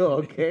mad though,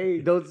 okay?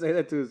 Don't say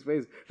that to his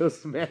face. He'll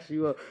smash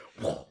you up.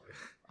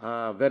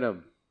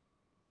 Venom.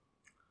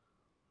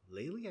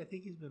 Lately, I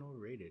think he's been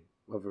overrated.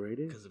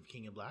 Overrated? Because of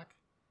King in Black?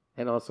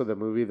 And also the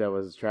movie that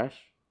was trash?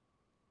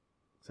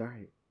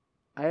 Sorry.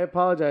 I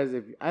apologize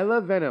if... I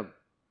love Venom.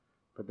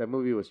 But that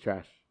movie was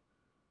trash.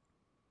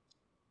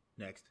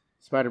 Next.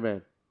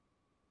 Spider-Man.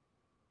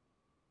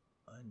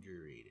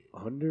 Underrated.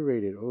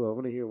 Underrated. Oh, I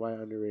want to hear why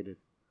underrated.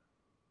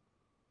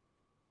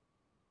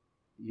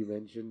 You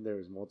mentioned there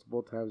was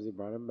multiple times they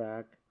brought him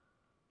back.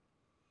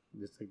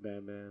 Just like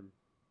Batman.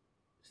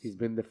 He's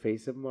been the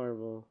face of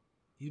Marvel.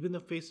 He's been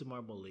the face of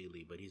Marvel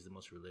lately, but he's the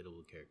most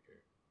relatable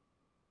character.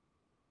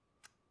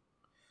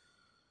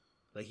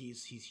 Like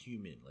he's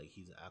human. Like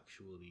he's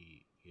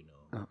actually,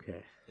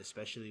 Okay.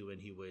 Especially when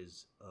he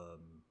was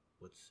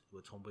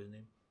what's Homeboy's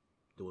name?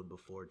 The one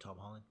before Tom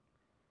Holland?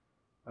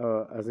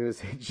 Oh, I was gonna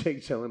say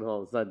Jake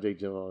Gyllenhaal. It's not Jake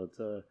Gyllenhaal. It's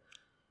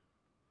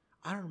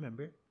I don't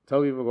remember.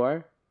 Tobey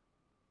Maguire?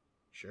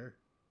 Sure.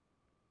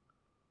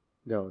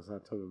 No, it's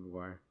not Tobey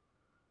Maguire.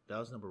 That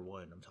was number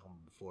 1. I'm talking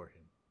before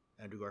him.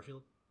 Andrew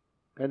Garfield?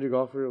 Andrew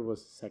Garfield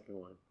was the second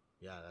one.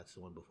 Yeah, that's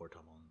the one before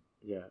Tom Holland.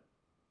 Yeah.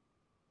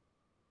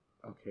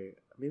 Okay,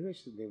 maybe I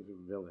should name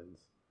some villains.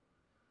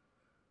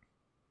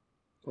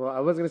 Well,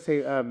 I was gonna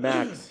say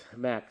Max.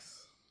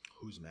 Max.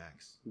 Who's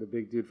Max? The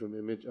big dude from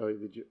Image. Oh,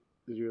 did you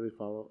really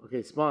follow?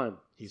 Okay, Spawn.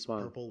 He's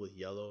Spawn. purple with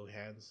yellow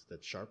hands.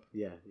 That's sharp.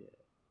 Yeah.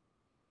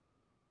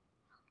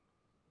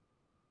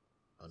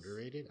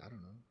 Underrated? I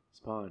don't know.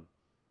 Spawn.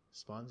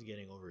 Spawn's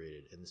getting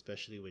overrated, and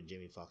especially when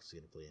Jamie Foxx is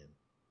gonna play him.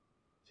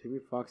 Jamie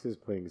Foxx is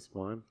playing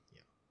Spawn.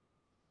 Yeah.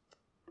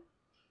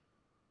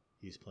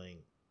 He's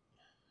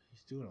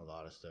doing a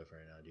lot of stuff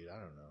right now, dude. I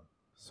don't know.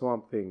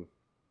 Swamp Thing.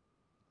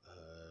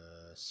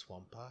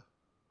 Swampa?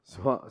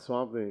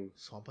 Swamp Thing.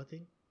 Swampa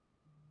Thing?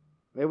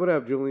 Hey, what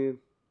up, Julian?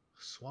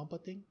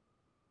 Swampa Thing?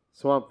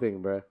 Swamp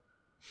Thing, bruh.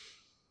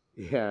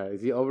 Yeah,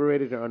 is he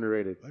overrated or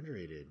underrated?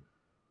 Underrated.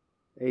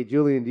 Hey,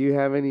 Julian, do you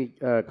have any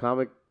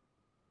comic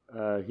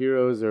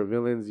heroes or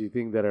villains you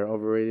think that are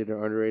overrated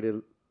or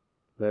underrated?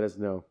 Let us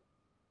know.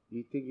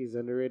 You think he's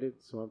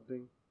underrated, Swamp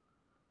Thing?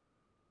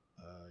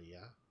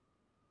 Yeah.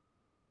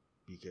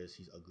 Because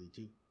he's ugly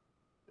too.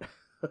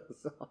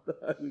 So all the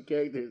ugly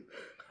characters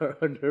are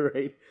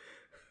underrated.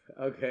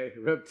 Okay,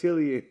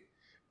 Reptilian.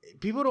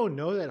 People don't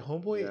know that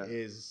Homeboy Yeah.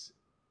 is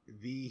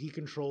he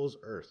controls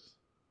Earth.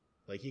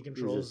 Like he He's a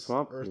controls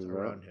Swamp Earth Thing,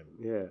 bro. around him.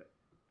 Yeah.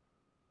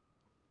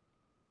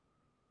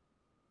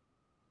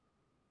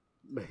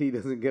 But he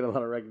doesn't get a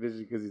lot of recognition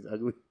because he's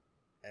ugly.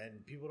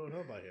 And people don't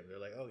know about him. They're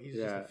like, oh, he's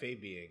Yeah. just a Fae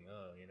being.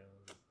 Oh, you know.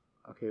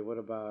 Okay, what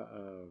about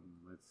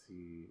let's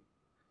see.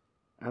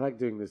 I like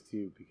doing this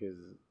too because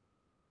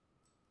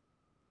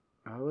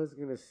I was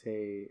gonna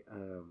say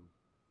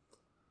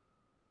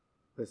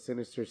the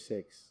Sinister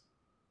Six.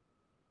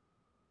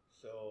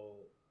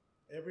 So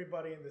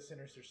everybody in the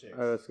Sinister Six.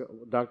 Let's go.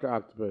 Doctor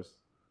Octopus.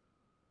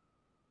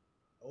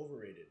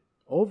 Overrated.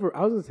 Over.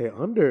 I was gonna say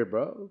under,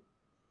 bro.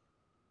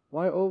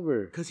 Why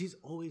over? Because he's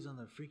always on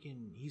the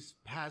freaking. He's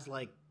has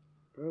like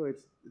Bro,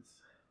 it's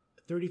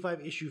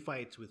 35 issue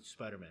fights with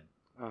Spider-Man.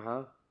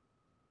 uh-huh.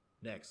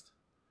 Next.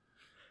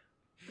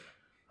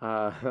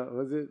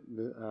 Was it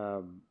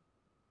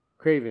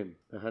Craven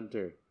the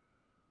Hunter?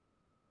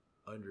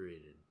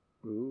 Underrated.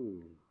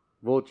 Ooh.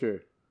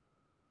 Vulture.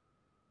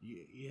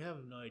 You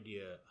have no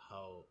idea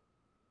how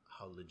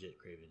legit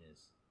Craven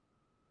is.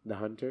 The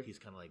Hunter? He's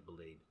kind of like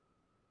Blade.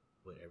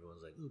 When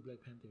everyone's like, ooh,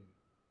 Black Panther.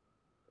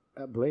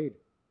 Blade.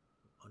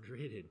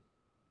 Underrated.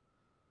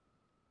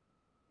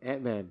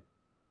 Ant-Man.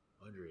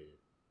 Underrated.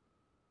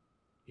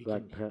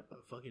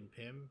 Fucking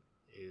Pym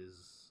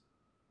is...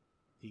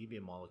 He can be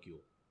a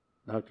molecule.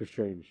 Doctor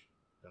Strange.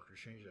 Doctor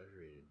Strange is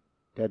underrated.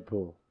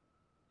 Deadpool.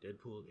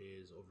 Deadpool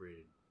is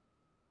overrated.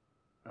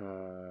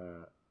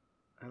 I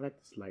like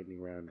this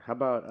lightning round. How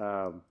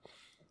about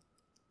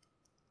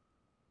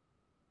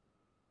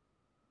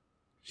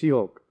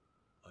She-Hulk?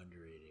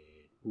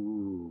 Underrated.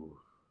 Ooh.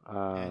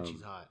 And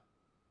she's hot.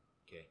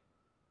 Okay.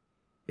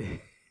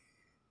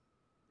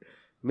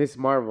 Miss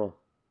Marvel.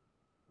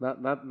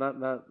 Not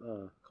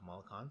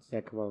Kamala Khan's?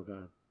 Yeah, Kamala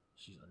Khan.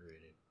 She's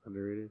underrated.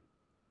 Underrated.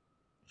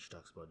 She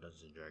talks about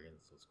Dungeons and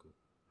Dragons, so it's cool.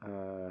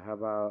 How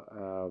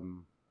about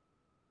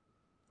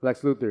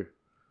Lex Luthor?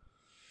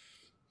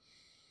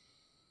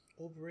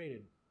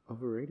 Overrated.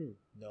 Overrated.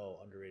 No,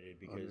 underrated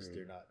because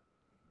they're not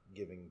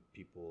giving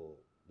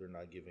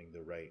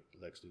the right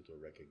Lex Luthor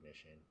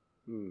recognition.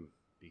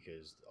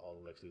 Because all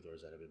the Lex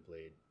Luthors that have been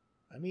played.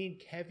 I mean,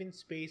 Kevin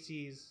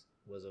Spacey's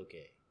was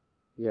okay.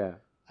 Yeah.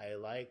 I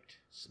liked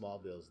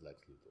Smallville's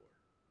Lex Luthor.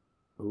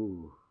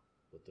 Ooh.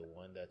 But the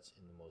one that's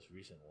in the most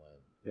recent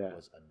one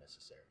was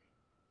unnecessary.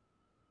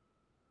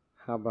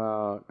 How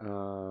about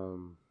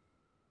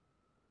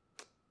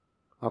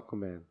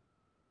Aquaman?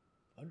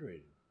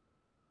 Underrated.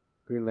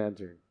 Green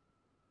Lantern.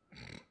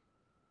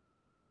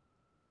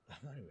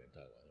 I'm not even going to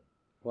talk about him.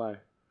 Why?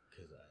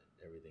 Because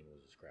everything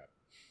was just crap.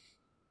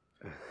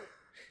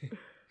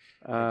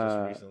 I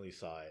just recently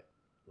saw it.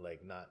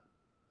 Like, not...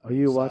 Oh,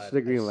 you watched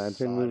the Green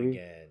Lantern movie?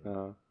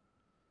 Again.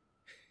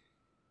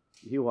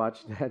 You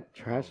watched that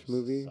trash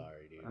movie?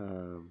 Sorry, dude.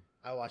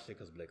 I watched it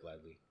because Blake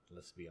Lively.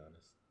 Let's be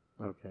honest.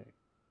 Okay.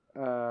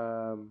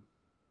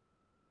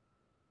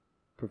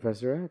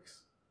 Professor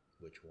X.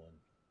 Which one?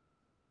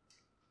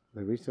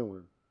 The recent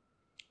one.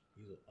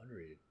 He's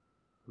underrated.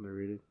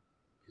 Underrated?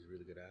 He's a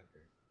really good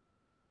actor.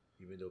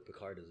 Even though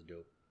Picard is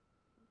dope.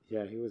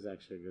 Yeah, he was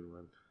actually a good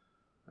one.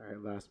 All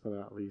right, last but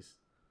not least.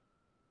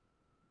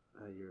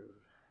 You're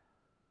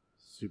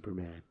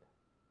Superman.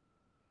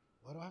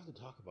 Why do I have to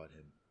talk about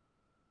him?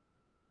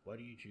 Why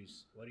do you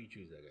choose that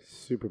guy?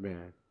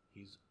 Superman.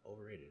 He's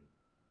overrated.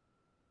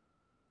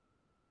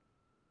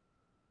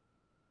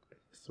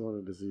 Just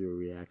wanted to see your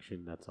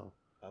reaction, that's all.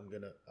 I'm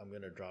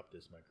gonna drop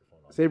this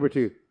microphone off.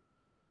 Sabretooth.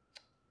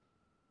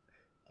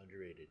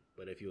 Underrated.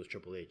 But if he was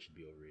Triple H, it'd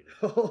be overrated.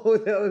 Oh,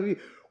 that would be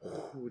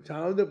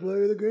time to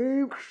play the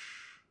game.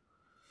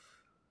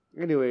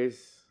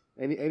 Anyways,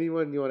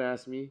 anyone you want to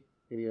ask me?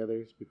 Any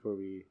others before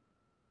we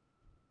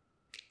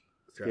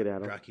get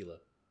out of Dracula.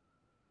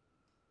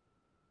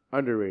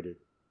 Underrated.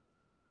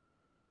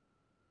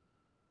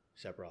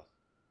 Sephiroth.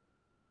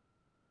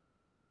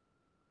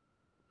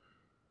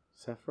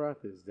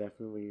 Sephiroth is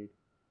definitely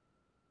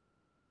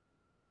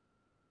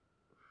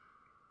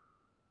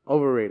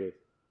overrated.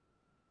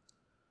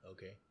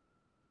 Okay.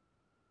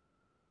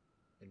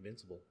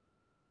 Invincible.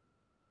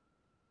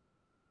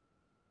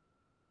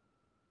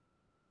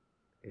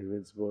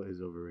 Invincible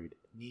is overrated.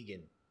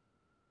 Negan.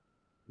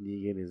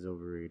 Negan is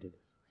overrated.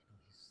 I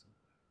know he's so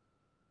bad.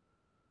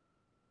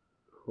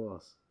 Who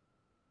else?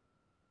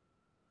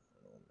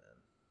 Oh man.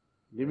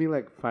 Give me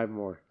like 5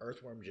 more.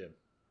 Earthworm Jim.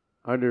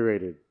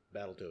 Underrated.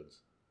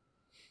 Battletoads.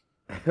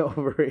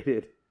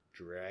 Overrated.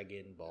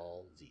 Dragon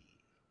Ball Z.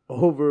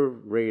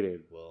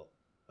 Overrated. Well,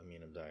 I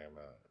mean, I'm talking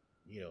about.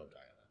 You know what I'm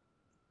talking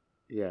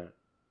about. Yeah.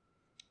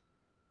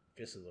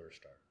 Fist of the North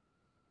Star.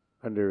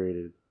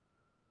 Underrated.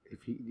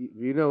 if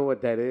you know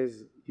what that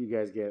is, you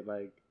guys get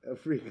like a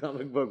free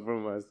comic book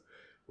from us.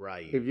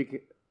 Ryu. If you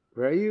can,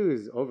 Ryu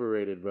is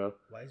overrated, bro.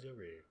 Why is he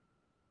overrated?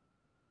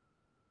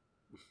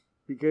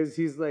 Because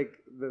he's like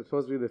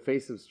supposed to be the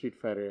face of Street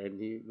Fighter, and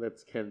he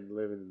lets Ken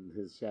live in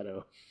his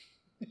shadow.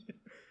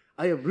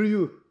 I am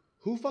Ryu.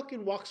 Who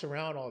fucking walks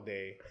around all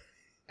day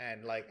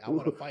and like I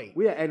want to fight?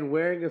 Yeah, and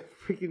wearing a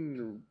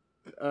freaking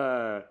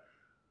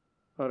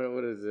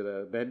what is it?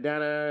 A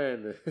bandana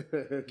and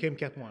Kim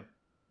Ketmon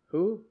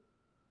who?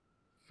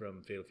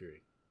 from Fatal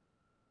Fury.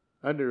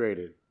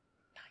 Underrated.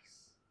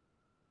 Nice.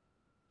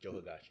 Joe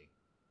Higashi.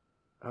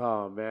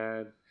 Oh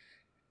man.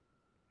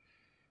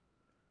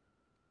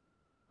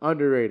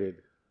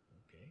 Underrated.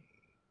 Okay.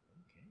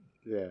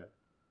 Yeah,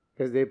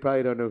 because they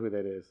probably don't know who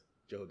that is.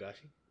 Joe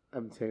Higashi.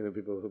 I'm saying the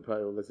people who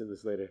probably will listen to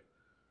this later.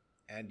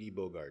 Andy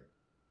Bogard.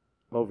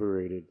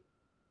 Overrated.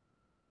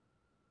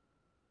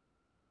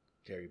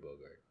 Terry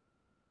Bogard.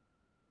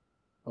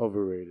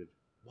 Overrated.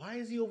 Why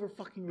is he over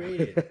fucking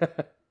rated?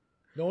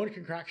 No one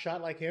can crack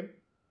shot like him.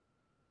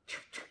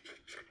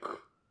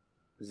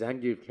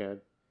 Zangief can.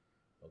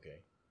 Okay.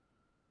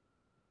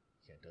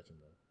 Can't touch him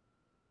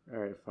though.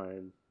 All right,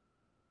 fine.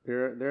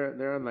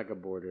 They're on like a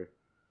border.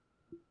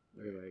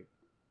 They're like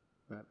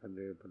not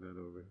under but not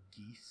over.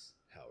 Geese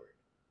Howard.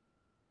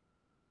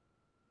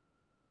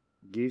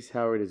 Geese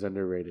Howard is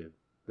underrated.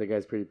 The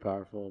guy's pretty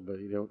powerful, but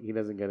he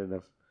doesn't get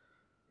enough.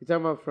 You're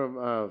talking about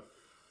from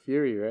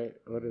Fury, right?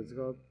 What is it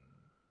called?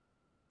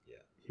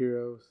 Yeah.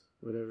 Heroes,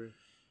 whatever.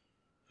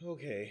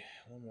 Okay,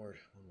 one more.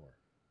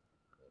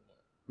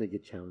 Make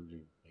it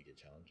challenging.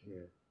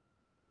 Yeah.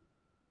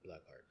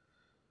 Blackheart.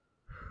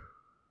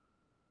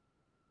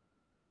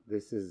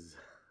 This is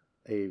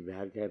a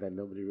bad guy that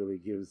nobody really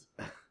gives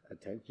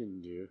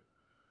attention to.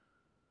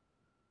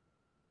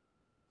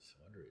 So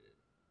underrated.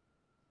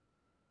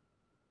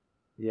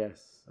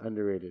 Yes,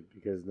 underrated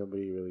because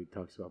nobody really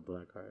talks about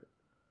Blackheart.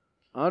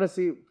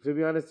 Honestly, to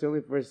be honest, the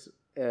only first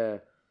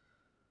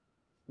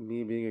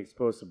me being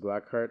exposed to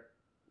Blackheart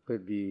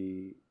would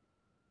be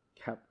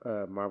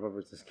Marvel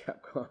vs.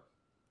 Capcom.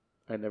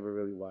 I never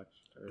really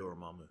watched.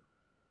 Dormammu.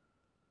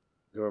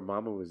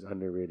 Dormammu was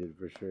underrated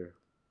for sure.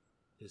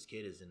 His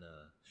kid is in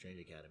Strange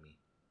Academy.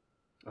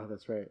 Oh,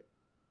 that's right.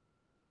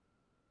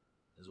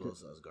 As well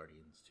as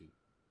Guardians too.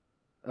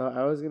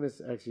 I was gonna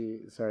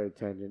actually, sorry,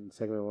 tangent.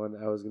 Segment 1.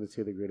 I was gonna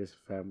say the greatest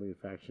family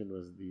faction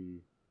was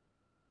the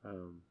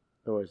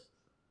Thor's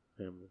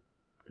family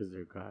because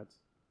they're gods.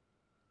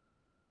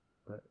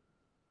 But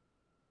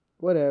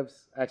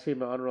whatevs. Actually,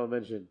 my honorable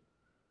mention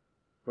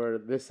for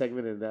this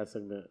segment and that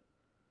segment: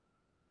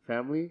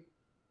 family,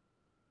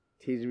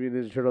 Teenage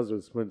Mutant Ninja Turtles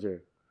with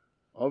Splinter.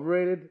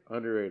 Overrated,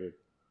 underrated.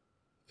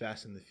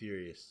 Fast and the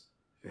Furious.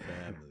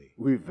 Family.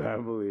 We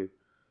family.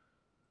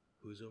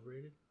 Who's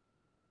overrated?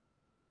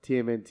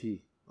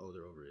 TMNT. Oh,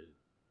 they're overrated.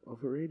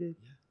 Overrated?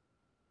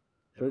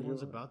 Yeah.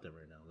 Everyone's about them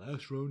right now.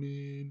 Last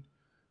Ronin,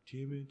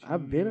 TMNT.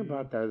 I've been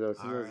about that though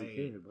since I was a Alright,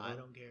 kid. Bro. I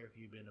don't care if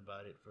you've been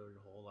about it for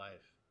your whole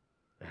life.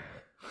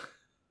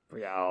 For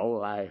your whole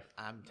life.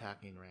 I'm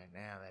talking right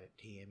now that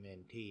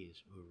TMNT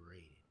is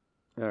overrated.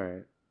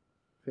 Alright.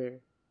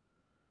 Fair.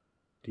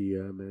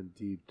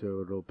 TMNT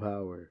Total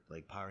Power.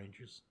 Like Power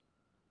Rangers?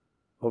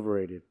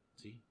 Overrated.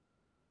 See?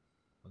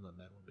 I'm not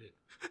mad one bit.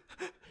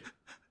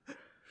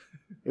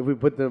 If we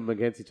put them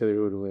against each other,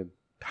 who would win?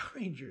 Power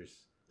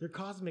Rangers. They're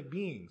cosmic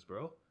beings,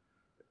 bro.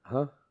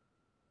 Huh?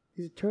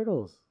 These are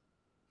turtles.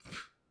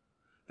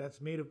 That's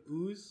made of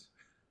ooze?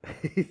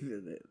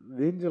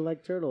 Ninja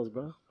like turtles,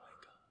 bro. Oh my god.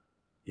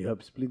 You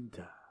have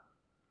Splinter.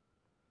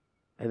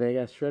 And they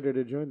got Shredder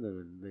to join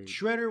them. And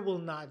Shredder will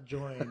not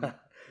join.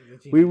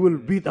 We will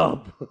beat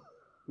up.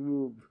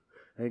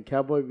 And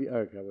Cowboy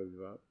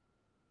Bebop.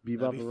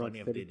 That'd be funny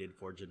if they did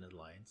forge an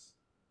alliance.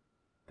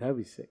 That'd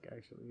be sick,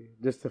 actually.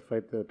 Just to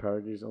fight the Power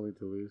Rangers, only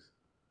to lose.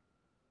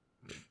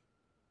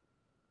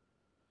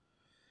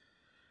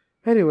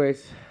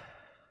 Anyways,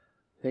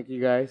 thank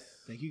you guys.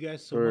 Thank you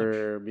guys so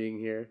for much being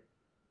here.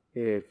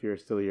 If you're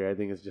still here, I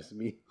think it's just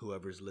me.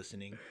 Whoever's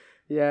listening.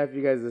 Yeah, if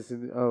you guys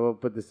listen, we'll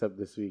put this up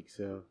this week.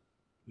 So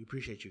we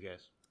appreciate you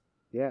guys.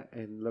 Yeah,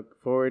 and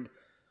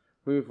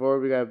moving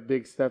forward, we got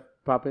big stuff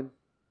popping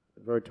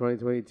for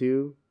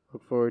 2022.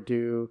 Look forward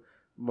to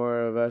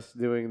more of us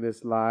doing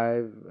this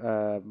live,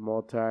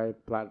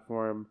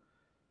 multi-platform,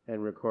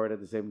 and record at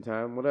the same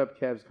time. What up,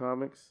 Cavs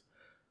Comics?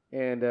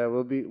 And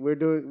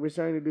we're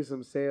starting to do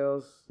some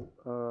sales,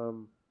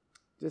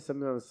 just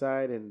something on the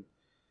side, and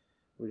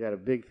we got a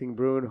big thing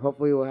brewing.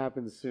 Hopefully, it will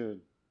happen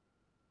soon,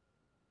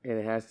 and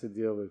it has to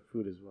deal with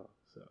food as well.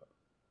 So,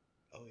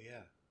 oh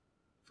yeah,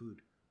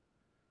 food.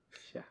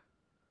 Yeah,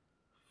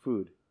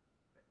 food.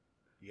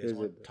 You guys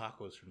want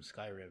tacos from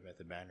Skyrim at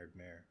the Bannered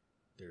Mare?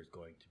 There's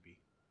going to be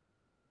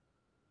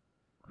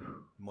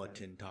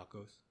mutton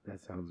tacos.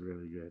 That sounds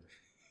really good.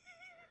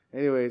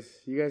 Anyways,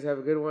 you guys have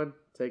a good one.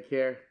 Take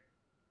care.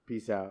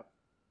 Peace out.